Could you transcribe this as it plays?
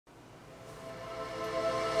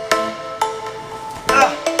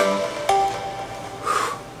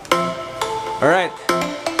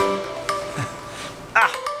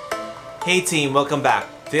Hey team, welcome back.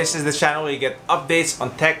 This is the channel where you get updates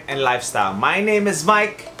on tech and lifestyle. My name is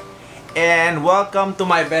Mike and welcome to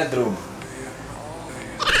my bedroom.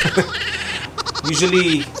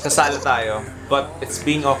 Usually kasala tayo, but it's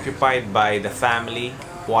being occupied by the family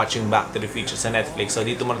watching Back to the Future sa Netflix. So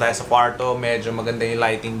dito muna tayo sa kwarto, medyo maganda yung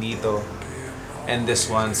lighting dito. And this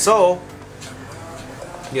one. So,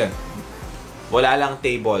 yun. Wala lang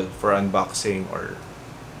table for unboxing or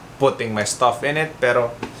putting my stuff in it,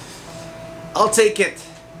 pero I'll take it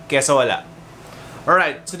kesa wala.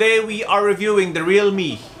 Alright, today we are reviewing the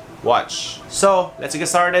Realme watch. So, let's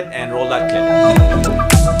get started and roll that clip.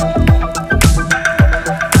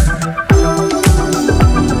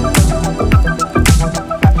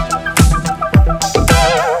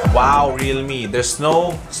 Wow, Realme. There's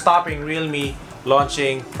no stopping Realme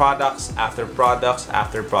launching products after products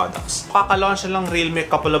after products. Kaka-launch lang Realme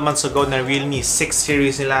a couple of months ago na Realme 6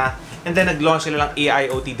 series nila. And then nag-launch sila lang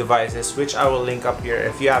AIoT devices, which I will link up here.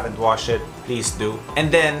 If you haven't watched it, please do. And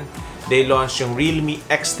then, they launched yung Realme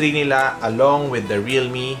X3 nila along with the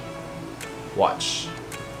Realme watch.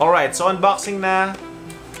 Alright, so unboxing na.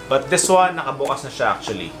 But this one, nakabukas na siya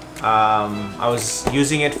actually. I was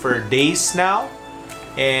using it for days now.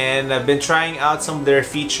 And I've been trying out some of their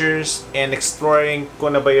features and exploring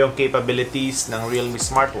kung na ba yung capabilities ng Realme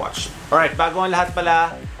smartwatch. Alright, bago ang lahat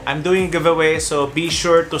pala, I'm doing a giveaway, so be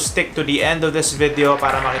sure to stick to the end of this video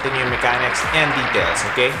para makita niyo yung mechanics and details,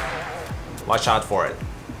 okay? Watch out for it.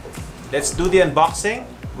 Let's do the unboxing,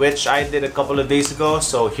 which I did a couple of days ago,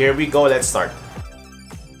 so here we go, let's start.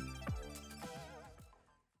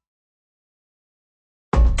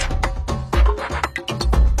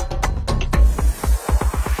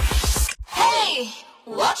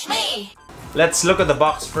 Watch me! Let's look at the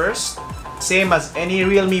box first. Same as any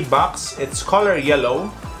Realme box, it's color yellow.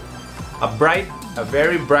 A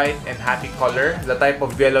very bright and happy color. The type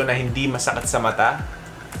of yellow na hindi masakit sa mata.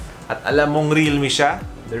 At alam mong Realme siya,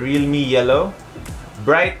 the Realme yellow.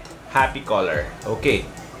 Bright, happy color. Okay.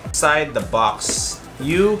 Inside the box,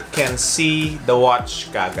 you can see the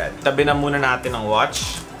watch kagad. Tabi na muna natin ang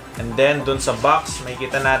watch. And then, dun sa box,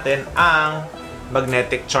 makikita natin ang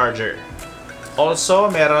magnetic charger. Also,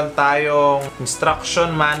 meron tayong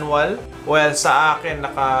instruction manual. Well, sa akin,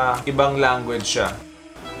 naka-ibang language siya.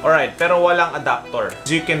 Alright, pero walang adapter.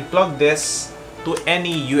 So you can plug this to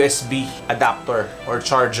any USB adapter or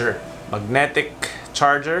charger. Magnetic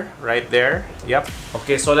charger right there. Yep.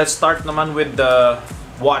 Okay, so let's start naman with the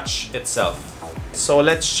watch itself. So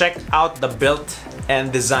let's check out the build and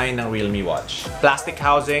design ng Realme watch. Plastic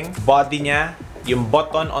housing, body niya, yung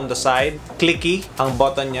button on the side, clicky ang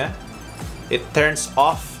button niya. It turns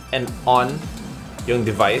off and on yung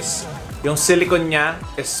device. Yung silicone niya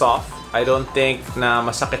is soft. I don't think na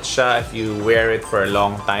masakit siya if you wear it for a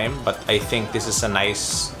long time. But I think this is a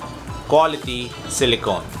nice quality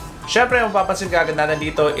silicone. Siyempre, yung mapapansin kagad natin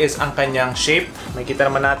dito is ang kanyang shape.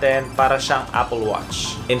 Makikita naman natin para siyang Apple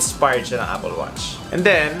Watch. Inspired siya ng Apple Watch. And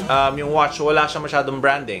then, yung watch, wala siya masyadong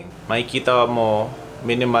branding. Makikita mo,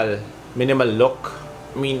 minimal look.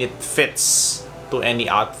 I mean, it fits to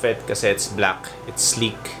any outfit kasi it's black, it's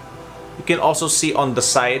sleek. You can also see on the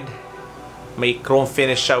side may chrome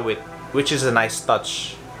finish siya which is a nice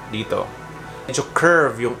touch dito. Medyo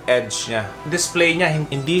curve yung edge niya. Display niya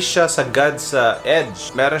hindi siya sagad sa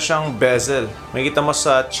edge. Meron siyang bezel. Makikita mo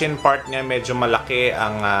sa chin part niya medyo malaki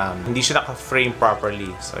ang hindi siya naka-frame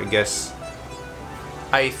properly. So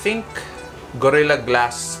I think Gorilla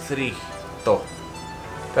Glass 3 to.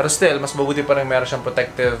 Pero still mas mabuti pa rin meron siyang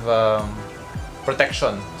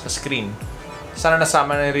protection sa screen. Sana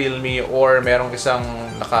nasama na Realme or merong isang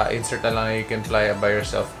naka-insert na lang na you can fly by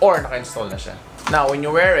yourself or naka-install na siya. Now, when you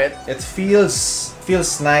wear it, it feels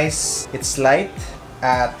nice. It's light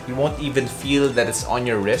at you won't even feel that it's on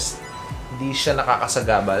your wrist. Hindi siya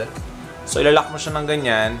nakakasagabal. So, ilalak mo siya ng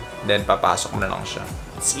ganyan, then papasok mo na lang siya.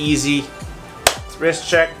 It's easy. Wrist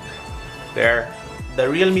check. There. The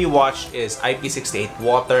Realme watch is IP68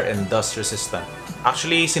 water and dust resistant.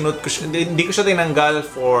 Actually, sinuot ko siya, hindi ko siya tinanggal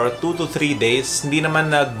for 2 to 3 days. Hindi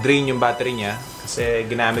naman nag-drain yung battery niya kasi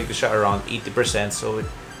ginamit ko siya around 80%. So,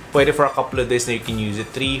 pwede for a couple of days na you can use it.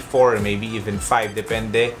 3, 4, maybe even 5.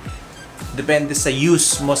 Depende sa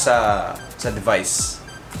use mo sa device.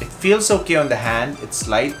 It feels okay on the hand. It's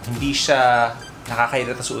light. Hindi siya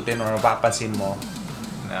nakakairita suotin or mapapansin mo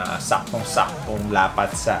na saktong-saktong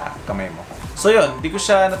lapat sa kamay mo. So yun, hindi ko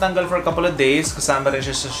siya natanggal for a couple of days. Kasama rin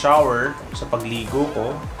siya sa shower, sa pagligo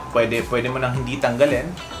ko. Pwede mo nang hindi tanggalin.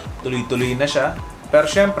 Tuloy-tuloy na siya. Pero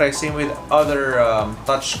syempre, same with other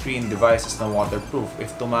touchscreen devices na waterproof.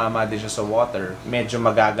 If tumama din siya sa water, medyo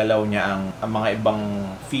magagalaw niya ang mga ibang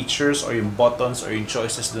features or yung buttons or yung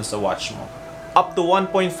choices dun sa watch mo. Up to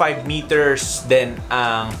 1.5 meters din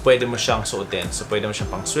ang pwede mo siyang suotin. So pwede mo siyang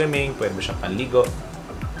pang swimming, pwede mo siyang panligo.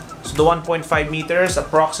 So the 1.5 meters,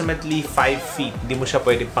 approximately 5 feet. Hindi mo siya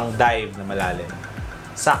pwede pang dive na malalim.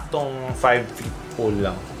 Saktong 5 feet pool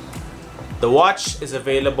lang. The watch is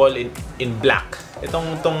available in black.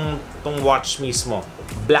 Itong watch mismo,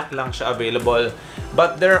 black lang siya available.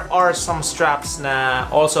 But there are some straps na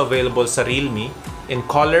also available sa Realme in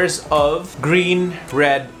colors of green,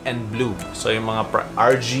 red, and blue. So yung mga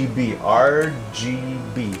RGB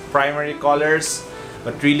primary colors,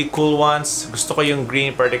 but really cool ones. Gusto ko yung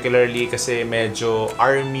green particularly kasi medyo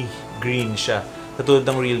army green siya, katulad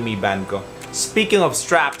ng Realme band ko. Speaking of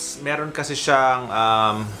straps, meron kasi siyang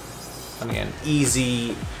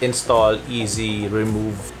easy install, easy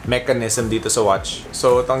remove mechanism dito sa watch.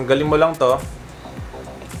 So tanggalin mo lang to,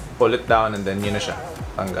 pull it down, and then yun na siya,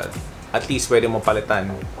 tanggal. At least pwede mo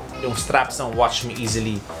palitan yung straps ng watch mo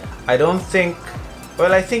easily. I think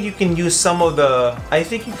you can use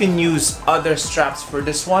you can use other straps for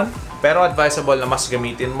this one, pero advisable na mas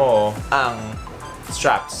gamitin mo ang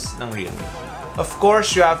straps ng Realme. Of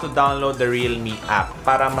course, you have to download the Realme app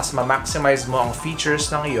para mas ma-maximize mo ang features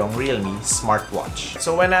ng iyong Realme smartwatch.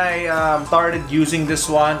 So when I started using this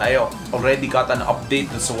one, I already got an update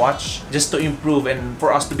sa watch just to improve and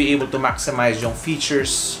for us to be able to maximize yung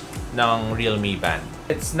features ng Realme band.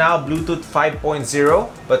 It's now Bluetooth 5.0,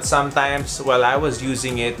 but sometimes while I was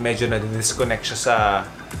using it, medyo na-disconnect siya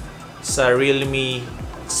sa Realme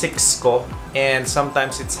 6 ko, and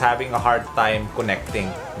sometimes it's having a hard time connecting.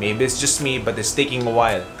 Maybe it's just me, but it's taking a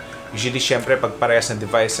while. Usually, syempre, pag parehas ng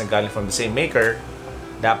device na galing from the same maker,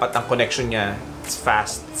 dapat ang connection niya, it's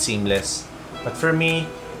fast, seamless. But for me,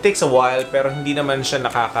 it takes a while, pero hindi naman siya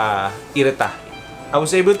nakaka-irita. I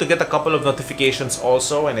was able to get a couple of notifications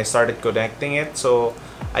also when I started connecting it. So,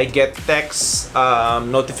 I get text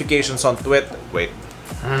notifications on Twitter. Wait.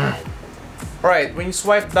 Alright, when you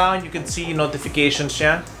swipe down, you can see notifications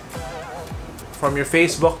niya from your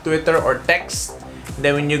Facebook, Twitter, or text. And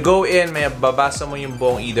then when you go in, may babasa mo yung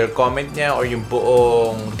buong either comment niya or yung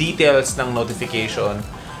buong details ng notification.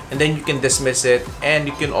 And then you can dismiss it, and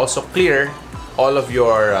you can also clear all of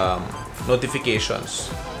your notifications.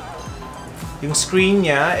 Yung screen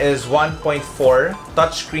niya is 1.4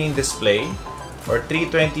 touchscreen display or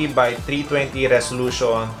 320 by 320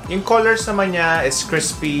 resolution. Yung colors naman niya is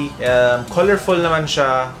crispy, colorful naman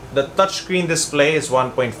siya. The touchscreen display is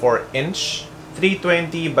 1.4 inch,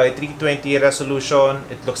 320 by 320 resolution.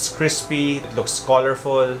 It looks crispy, it looks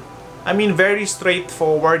colorful. I mean, very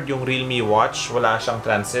straightforward yung Realme watch. Wala siyang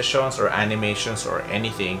transitions or animations or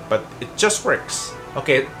anything, but it just works.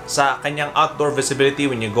 Okay, sa kanyang outdoor visibility,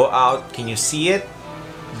 when you go out, can you see it?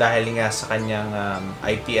 Dahil nga sa kanyang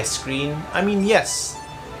IPS screen. I mean, yes.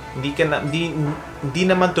 Hindi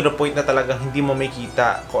naman to the point na talagang hindi mo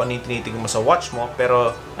makita kung ano yung tinitingnan mo sa watch mo.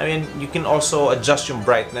 Pero, I mean, you can also adjust yung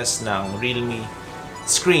brightness ng Realme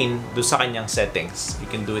screen do sa kanyang settings. You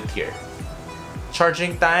can do it here.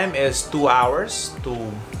 Charging time is 2 hours to,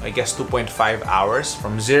 I guess, 2.5 hours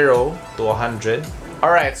from 0 to 100.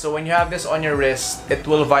 Alright, so when you have this on your wrist, it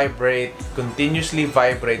will vibrate, continuously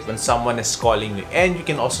vibrate when someone is calling you. And you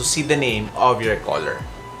can also see the name of your caller.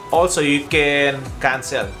 Also, you can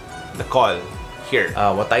cancel the call here.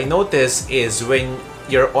 What I notice is when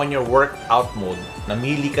you're on your workout mode,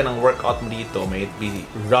 namili ka ng workout mo dito, may it be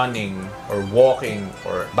running or walking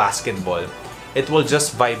or basketball, it will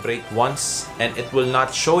just vibrate once and it will not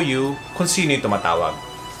show you kung sino yung tumatawag.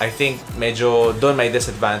 I think medyo doon may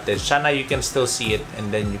disadvantage. Sana you can still see it and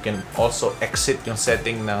then you can also exit yung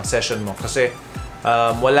setting ng session mo kasi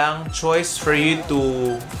walang choice for you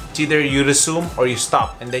to, it's either you resume or you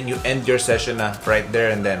stop and then you end your session na right there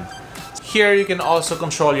and then. Here you can also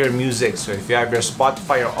control your music. So if you have your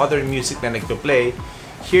Spotify or other music na nagpo-play,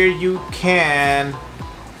 here you can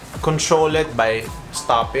control it by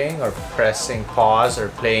stopping or pressing pause or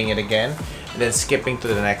playing it again and then skipping to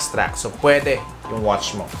the next track. So pwede yung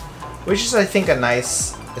watch mo, which is I think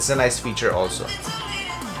it's a nice feature also.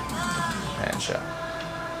 Ayan siya.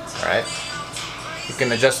 Alright, you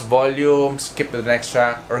can adjust volume, skip to the next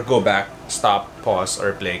track, or go back, stop, pause,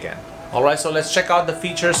 or play again. Alright, so let's check out the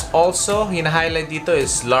features also. Hina-highlight dito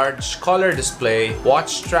is large color display,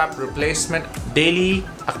 watch strap replacement, daily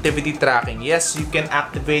activity tracking. Yes, you can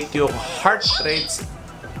activate your heart rates.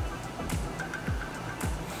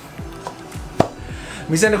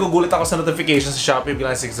 Minsan nagugulat ako sa notifications sa Shopee,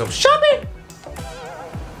 biglang so Shopee!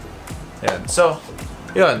 Yan. So,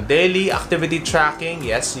 Yun, daily activity tracking.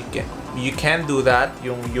 Yes, you can do that.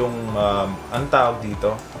 Ang tawag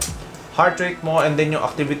dito, heart rate mo, and then yung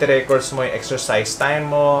activity records mo, yung exercise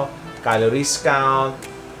time mo, calories count,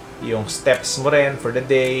 yung steps mo rin for the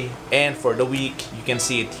day, and for the week, you can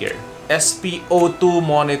see it here. Sp02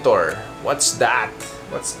 monitor. What's that?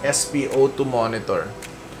 What's Sp02 monitor?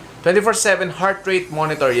 24/7 heart rate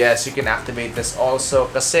monitor. Yes, you can activate this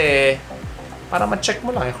also kasi para ma-check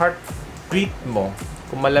mo lang yung heart rate mo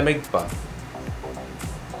kung malamig pa.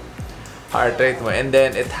 Heart rate mo. And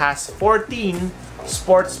then it has 14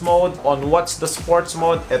 sports mode. On what's the sports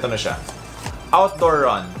mode? Ito na siya. Outdoor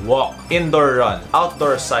run, walk, indoor run,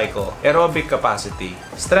 outdoor cycle, aerobic capacity,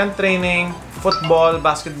 strength training, football,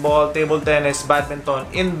 basketball, table tennis, badminton,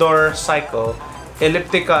 indoor cycle,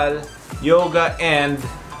 elliptical, yoga, and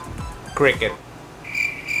cricket.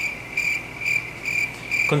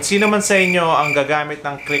 Kung sino man sa inyo ang gagamit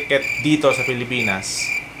ng cricket dito sa Pilipinas,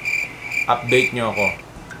 update nyo ako.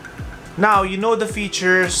 Now, you know the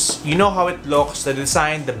features, you know how it looks, the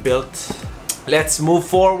design, the build. Let's move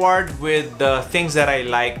forward with the things that I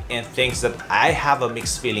like and things that I have a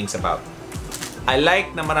mixed feelings about. I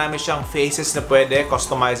like na marami siyang faces na pwede,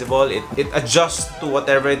 customizable. It adjusts to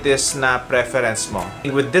whatever it is na preference mo.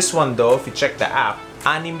 With this one though, if you check the app,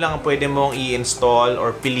 6 lang ang pwede mong i-install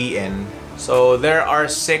or piliin. So, there are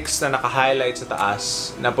 6 na naka-highlight sa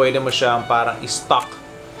taas na pwede mo siyang parang i-stock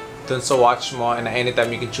dun sa watch mo, and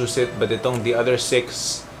anytime you can choose it. But itong the other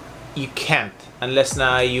 6, you can't unless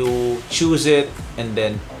na you choose it and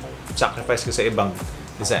then sacrifice ka sa ibang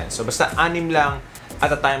design. So, basta 6 lang at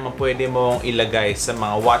a time ang pwede mong ilagay sa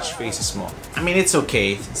mga watch faces mo. I mean, it's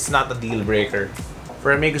okay. It's not a deal breaker.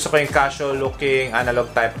 For me, gusto ko yung casual looking,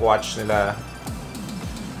 analog type watch nila.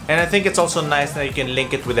 And I think it's also nice that you can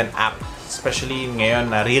link it with an app. Especially ngayon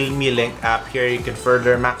na Realme Link app. Here you can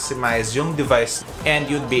further maximize yung device and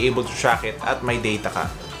you'd be able to track it at may data ka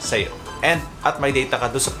sa'yo. And at may data ka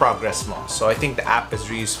doon sa progress mo. So I think the app is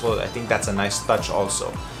really useful. I think that's a nice touch also.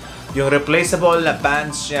 Yung replaceable na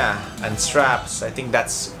bands niya and straps, I think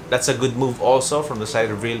that's a good move also from the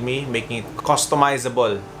side of Realme, making it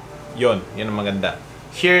customizable. Yun ang maganda.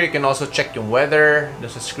 Here you can also check yung weather doon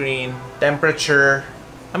sa screen, temperature.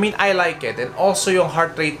 I mean, I like it. And also yung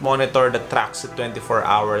heart rate monitor that tracks it 24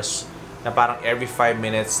 hours na parang every 5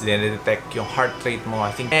 minutes dinedetect yung heart rate mo,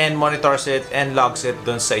 I think, and monitors it and logs it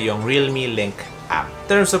dun sa yung Realme Link app. In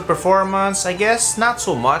terms of performance, I guess not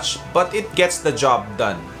so much, but it gets the job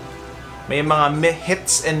done. May mga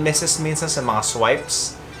hits and misses minsan sa mga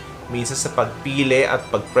swipes, minsan sa pagpili at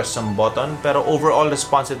pag-press ng button, pero overall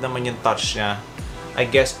responsive naman yung touch niya. I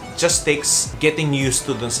guess just takes getting used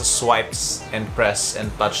to dun sa swipes and press and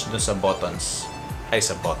touch dun sa buttons.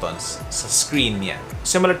 Sa screen niya.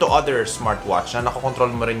 Similar to other smartwatch na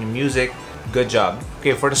nakakontrol mo rin yung music. Good job.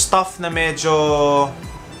 Okay, for the stuff na medyo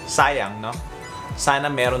sayang, no? Sana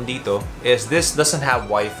meron dito is this doesn't have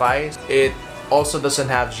Wi-Fi. It also doesn't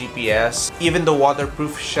have GPS. Even though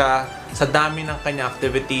waterproof siya, sa dami ng kanyang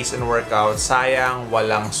activities and workouts, sayang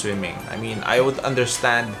walang swimming. I mean, I would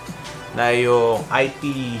understand na yung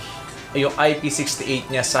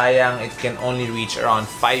IP68 niya, sayang it can only reach around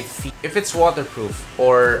 5 feet. If it's waterproof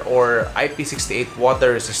or IP68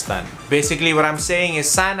 water resistant. Basically, what I'm saying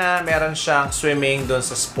is sana meron siyang swimming dun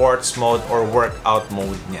sa sports mode or workout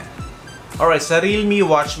mode niya. Alright, sa Realme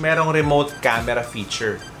watch, merong remote camera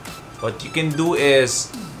feature. What you can do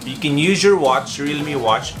is, you can use your watch, Realme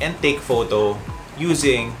watch, and take photo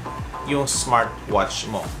using yung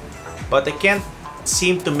smartwatch mo. But I can't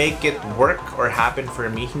seem to make it work or happen for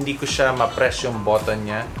me. Hindi ko siya ma-press yung button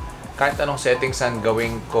niya. Kahit anong settings ang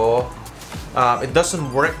gawin ko, it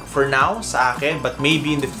doesn't work for now sa akin, but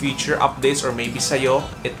maybe in the future updates or maybe sa'yo,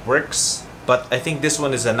 it works. But I think this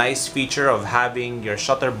one is a nice feature of having your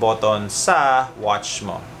shutter button sa watch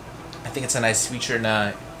mo. I think it's a nice feature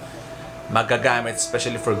na magagamit,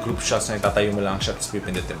 especially for group shots na itatayo mo lang siya tapos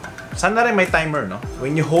pipindutin mo. Sana rin may timer, no?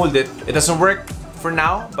 When you hold it, it doesn't work for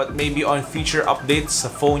now, but maybe on future updates sa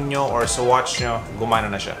phone nyo or sa watch nyo, gumana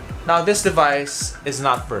na siya. Now, this device is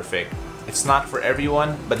not perfect. It's not for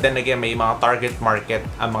everyone, but then again, may mga target market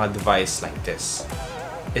ang mga device like this.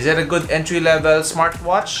 Is it a good entry-level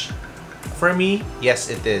smartwatch? For me,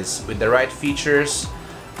 yes it is. With the right features,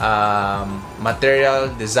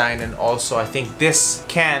 material, design, and also I think this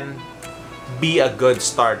can be a good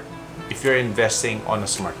start if you're investing on a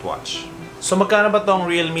smartwatch. So magkano ba tong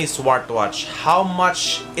Realme smartwatch? How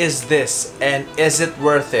much is this and is it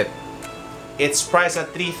worth it? It's priced at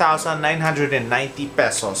 3,990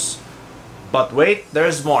 pesos. But wait,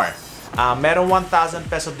 there's more. Meron 1,000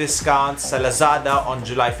 peso discount sa Lazada on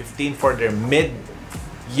July 15 for their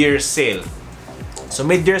mid-year sale. So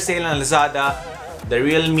mid-year sale ng Lazada, the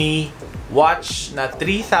Realme watch na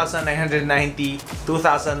 3,990,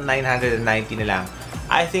 2,990 na lang.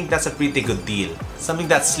 I think that's a pretty good deal. Something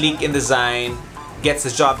that's sleek in design, gets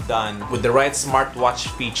the job done with the right smartwatch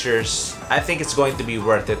features. I think it's going to be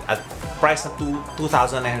worth it at price na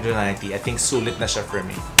 2,990. I think sulit na siya for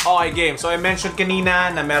me. Okay game, so I mentioned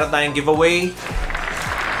kanina na meron tayong giveaway.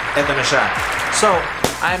 Ito na siya. So,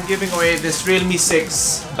 I'm giving away this Realme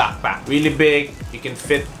 6 backpack. Really big. You can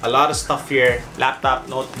fit a lot of stuff here. Laptop,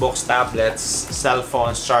 notebooks, tablets, cell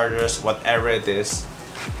phones, chargers, whatever it is.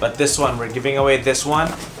 But this one, we're giving away this one.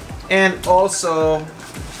 And also,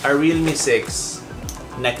 a Realme 6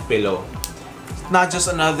 neck pillow. Not just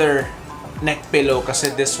another neck pillow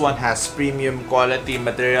kasi this one has premium quality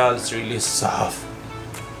material. It's really soft.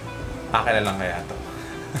 Akin na lang kaya to.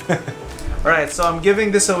 Alright, so I'm giving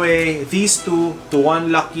this away, these two, to one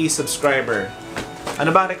lucky subscriber. Ano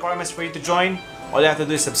ba ang requirements for you to join? All you have to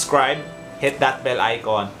do is subscribe, hit that bell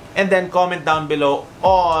icon, and then comment down below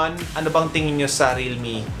on ano bang tingin nyo sa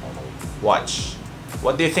Realme watch.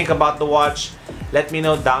 What do you think about the watch? Let me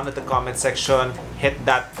know down at the comment section. Hit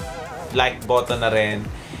that like button na rin.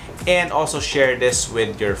 And also share this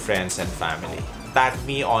with your friends and family. Tag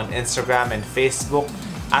me on Instagram and Facebook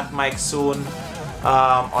at Mike Soon.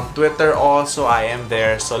 On Twitter also, I am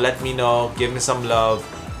there. So let me know. Give me some love.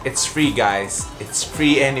 It's free, guys. It's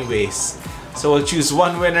free anyways. So we'll choose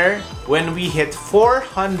one winner when we hit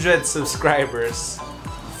 400 subscribers.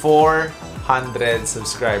 400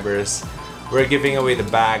 subscribers. We're giving away the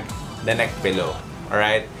bag, the neck pillow.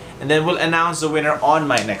 Alright? And then we'll announce the winner on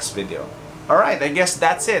my next video. Alright, I guess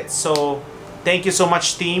that's it. So thank you so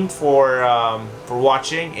much, team, for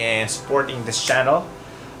watching and supporting this channel.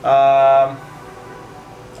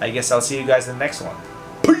 I guess I'll see you guys in the next one.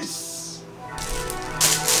 Peace!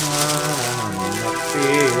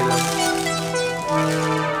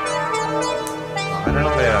 Ano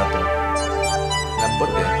lang kaya ito?